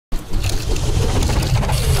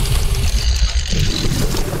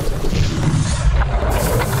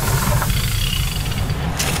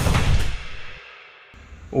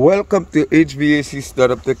Welcome to HVAC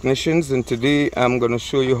Startup Technicians, and today I'm going to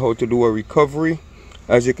show you how to do a recovery.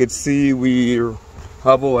 As you can see, we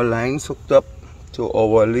have our lines hooked up to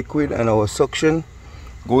our liquid and our suction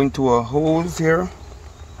going to our hose here,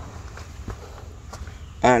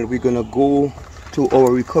 and we're going to go to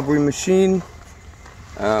our recovery machine.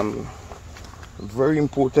 Very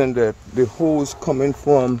important that the hose coming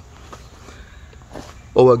from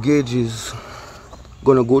our gauge is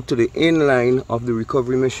gonna go to the inline of the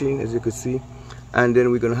recovery machine, as you can see, and then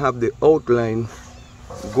we're gonna have the outline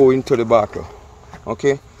going to the bottle.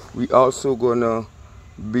 Okay, we also gonna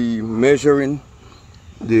be measuring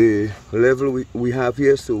the level we have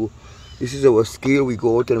here. So this is our scale. We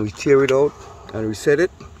go out and we tear it out and reset it,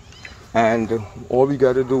 and all we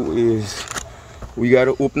gotta do is we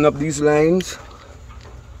gotta open up these lines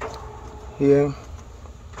here.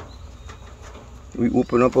 We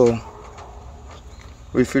open up our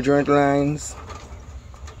refrigerant lines,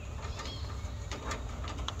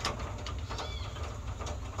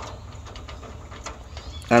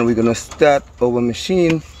 and we're gonna start our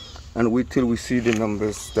machine and wait till we see the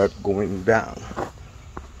numbers start going down.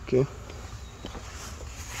 Okay.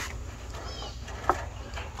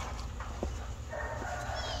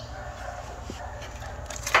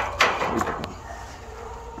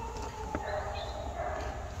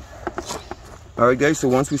 Alright guys, so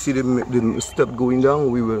once we see the step going down,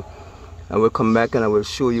 I will come back and I will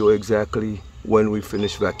show you exactly when we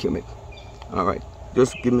finish vacuuming. Alright,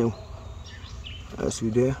 just give me, as we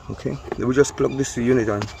there, okay. Then we just plug this unit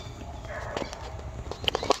on.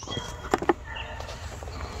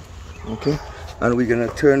 Okay, and we're gonna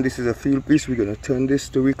turn, this is a field piece, we're gonna turn this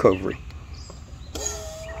to recovery.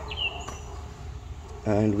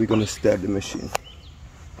 And we're gonna start the machine.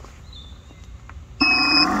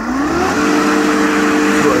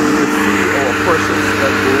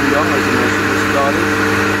 Going down as the machine is started,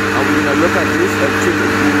 and we're going to look at this until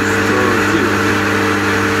it moves to 0.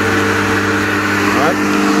 Alright?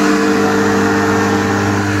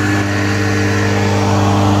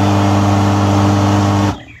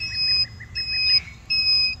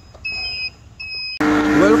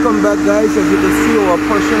 Welcome back guys. As you can see, our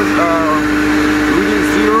pressures are reading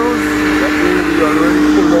zeros. That means we already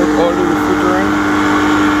pulled out all the refrigerant.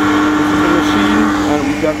 This is the machine, and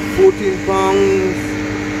we got 14 pounds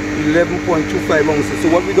 11.25 ounces. So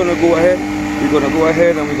what we're gonna go ahead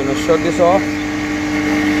and we're gonna shut this off.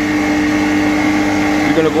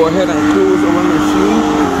 We're gonna go ahead and close our machine.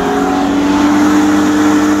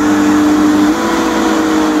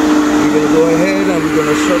 We're gonna go ahead and we're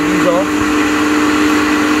gonna shut these off.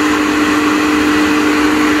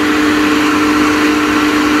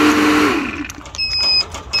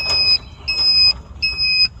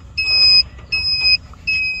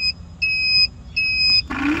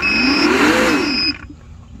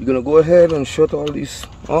 You're gonna go ahead and shut all these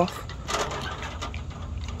off.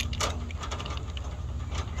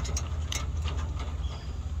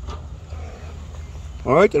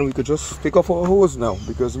 Alright, and we could just take off our hose now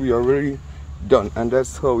because we are already done, and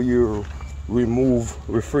that's how you remove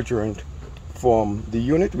refrigerant from the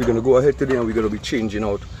unit. We're gonna go ahead today and we're gonna be changing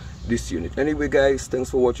out this unit. Anyway guys, thanks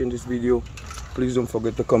for watching this video. Please don't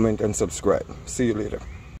forget to comment and subscribe. See you later.